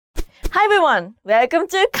Hi everyone! Welcome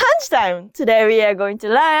to Kanji time! Today we are going to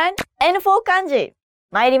learn N4 kanji.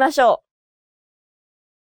 参りましょ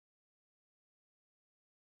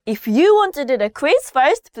う。If you want to do the quiz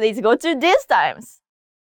first, please go to these times.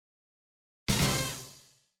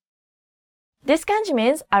 This kanji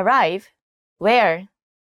means arrive, wear,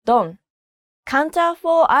 don, counter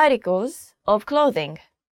for articles of clothing.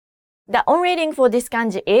 The on reading for this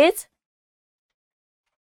kanji is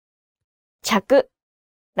着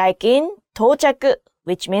like in 到着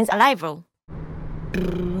which means arrival.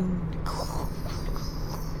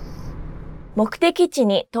 目的地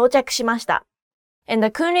に到着しました。And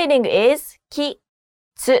the kun reading is き、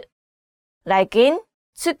つ like in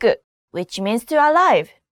着く which means to arrive.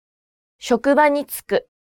 職場に着く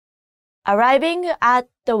arriving at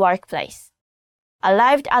the workplace.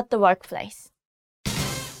 Arrived at the workplace.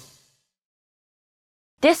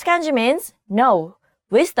 This kanji means know,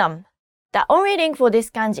 wisdom. The on reading for this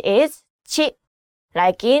kanji is 知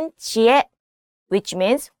like in 知恵 which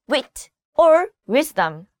means wit or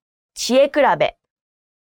wisdom. 知恵比べ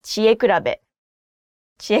知恵比べ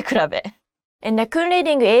知恵比べ And the kun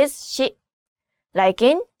reading is し like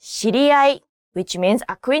in 知り合い which means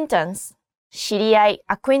acquaintance. 知り合い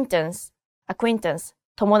acquaintance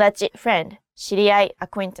友達 friend 知り合い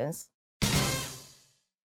acquaintance.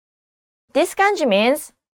 This kanji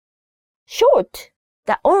means short.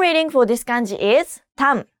 The on reading for this kanji is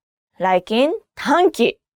短 like in 短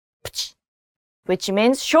気 which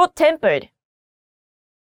means short-tempered.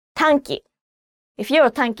 短気 If you're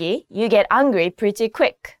短気 you get angry pretty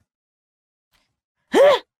quick.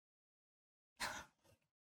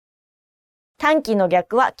 短気の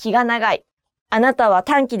逆は気が長い。あなたは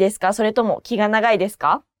短気ですかそれとも気が長いです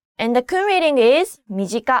か And the kun reading is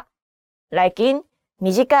短 like in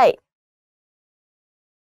短い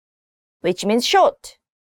which means short.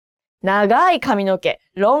 長い髪の毛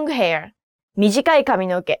long hair 短い髪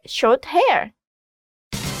の毛 short hair.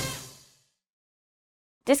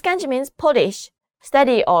 This kanji means polish,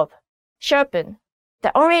 study of, sharpen.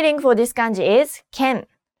 The on reading for this kanji is 研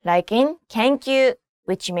like in 研究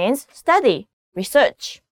which means study,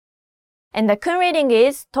 research. And the kun reading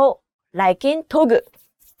is と like in 研ぐ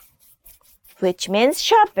which means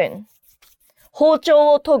sharpen. 包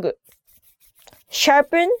丁を研ぐ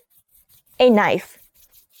sharpen a knife.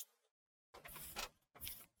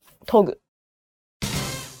 研ぐ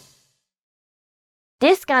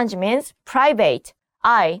This kanji means private,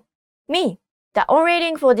 I, me. The on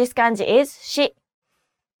reading for this kanji is し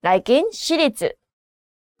like in 私立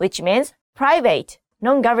which means private,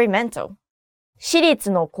 non-governmental. 私立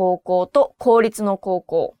の高校と公立の高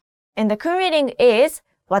校 And the kun reading is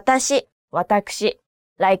私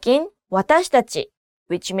like in 私たち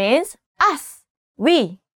which means us,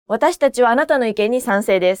 we. 私たちはあなたの意見に賛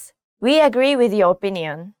成です。We agree with your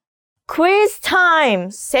opinion. Quiz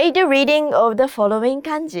time! Say the reading of the following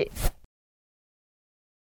kanji.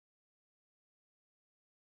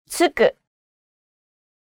 つく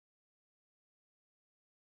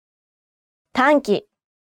短気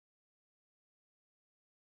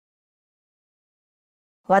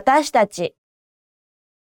私たち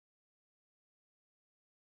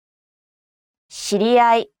知り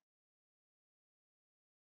合い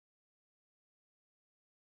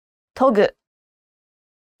研ぐ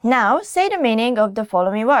Now say the meaning of the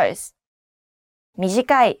following words.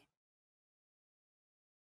 短い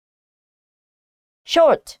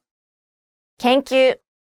short 研究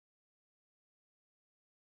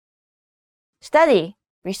study,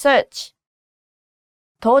 research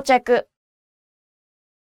到着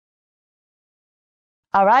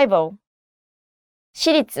arrival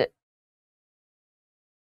私立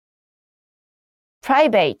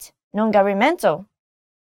private, non-governmental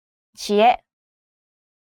知恵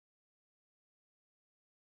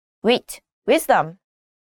wit, wisdom.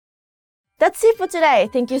 That's it for today.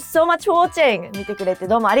 Thank you so much for watching. 見てくれて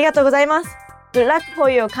どうもありがとうございます。Good luck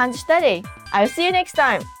for your kanji study. I'll see you next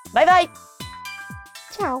time. Bye bye.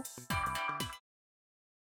 Ciao.